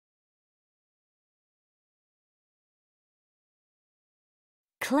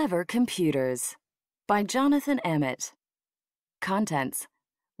Clever Computers by Jonathan Emmett. Contents: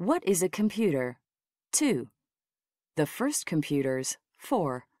 What is a computer? 2. The first computers,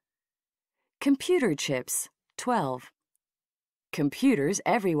 4. Computer chips, 12. Computers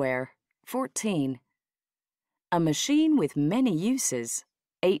everywhere, 14. A machine with many uses,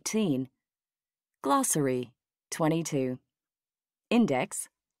 18. Glossary, 22. Index,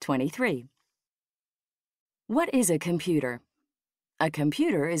 23. What is a computer? A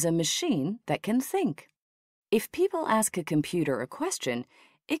computer is a machine that can think. If people ask a computer a question,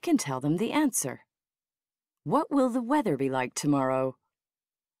 it can tell them the answer. What will the weather be like tomorrow?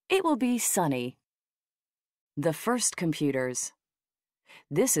 It will be sunny. The first computers.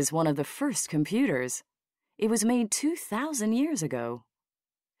 This is one of the first computers. It was made 2,000 years ago.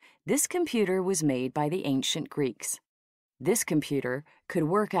 This computer was made by the ancient Greeks. This computer could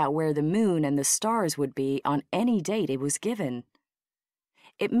work out where the moon and the stars would be on any date it was given.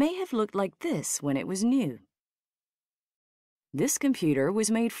 It may have looked like this when it was new. This computer was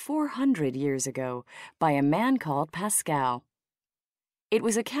made 400 years ago by a man called Pascal. It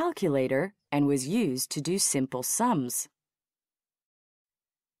was a calculator and was used to do simple sums.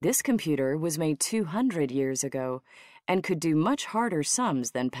 This computer was made 200 years ago and could do much harder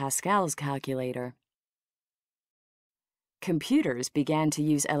sums than Pascal's calculator. Computers began to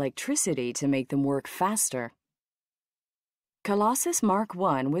use electricity to make them work faster. Colossus Mark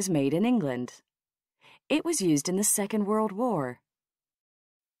I was made in England. It was used in the Second World War.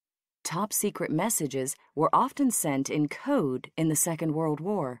 Top-secret messages were often sent in code in the Second World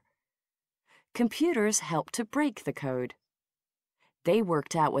War. Computers helped to break the code. They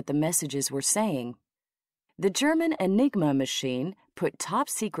worked out what the messages were saying. The German Enigma machine put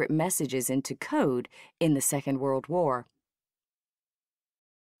top-secret messages into code in the Second World War.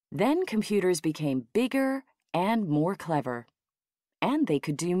 Then computers became bigger and more clever, and they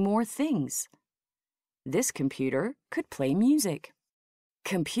could do more things. This computer could play music.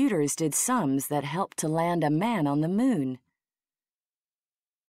 Computers did sums that helped to land a man on the moon.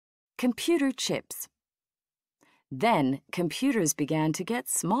 Computer chips. Then computers began to get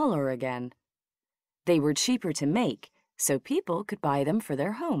smaller again. They were cheaper to make, so people could buy them for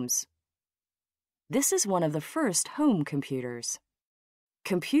their homes. This is one of the first home computers.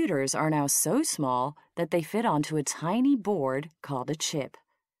 Computers are now so small that they fit onto a tiny board called a chip.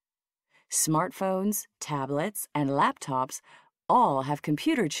 Smartphones, tablets, and laptops all have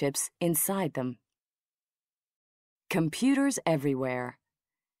computer chips inside them. Computers everywhere.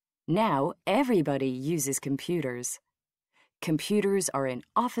 Now everybody uses computers. Computers are in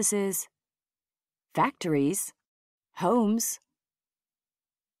offices, factories, homes,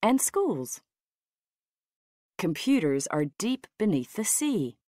 and schools. Computers are deep beneath the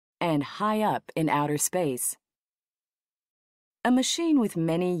sea and high up in outer space. A machine with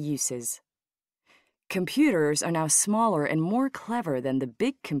many uses. Computers are now smaller and more clever than the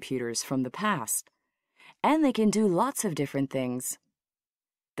big computers from the past, and they can do lots of different things.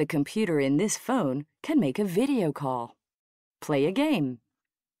 The computer in this phone can make a video call, play a game,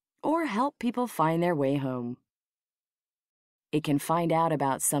 or help people find their way home. It can find out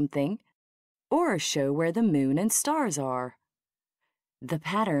about something or show where the moon and stars are. The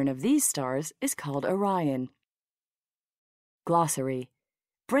pattern of these stars is called Orion. Glossary.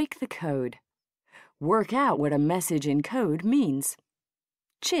 Break the code. Work out what a message in code means.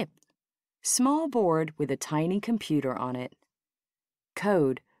 Chip. Small board with a tiny computer on it.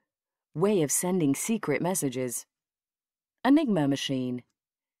 Code. Way of sending secret messages. Enigma machine.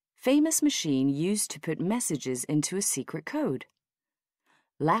 Famous machine used to put messages into a secret code.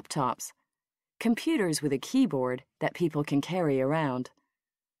 Laptops. Computers with a keyboard that people can carry around.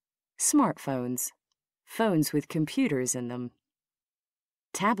 Smartphones. Phones with computers in them.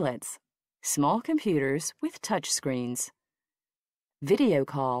 Tablets. Small computers with touch screens. Video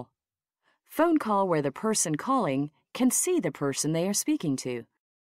call. Phone call where the person calling can see the person they are speaking to.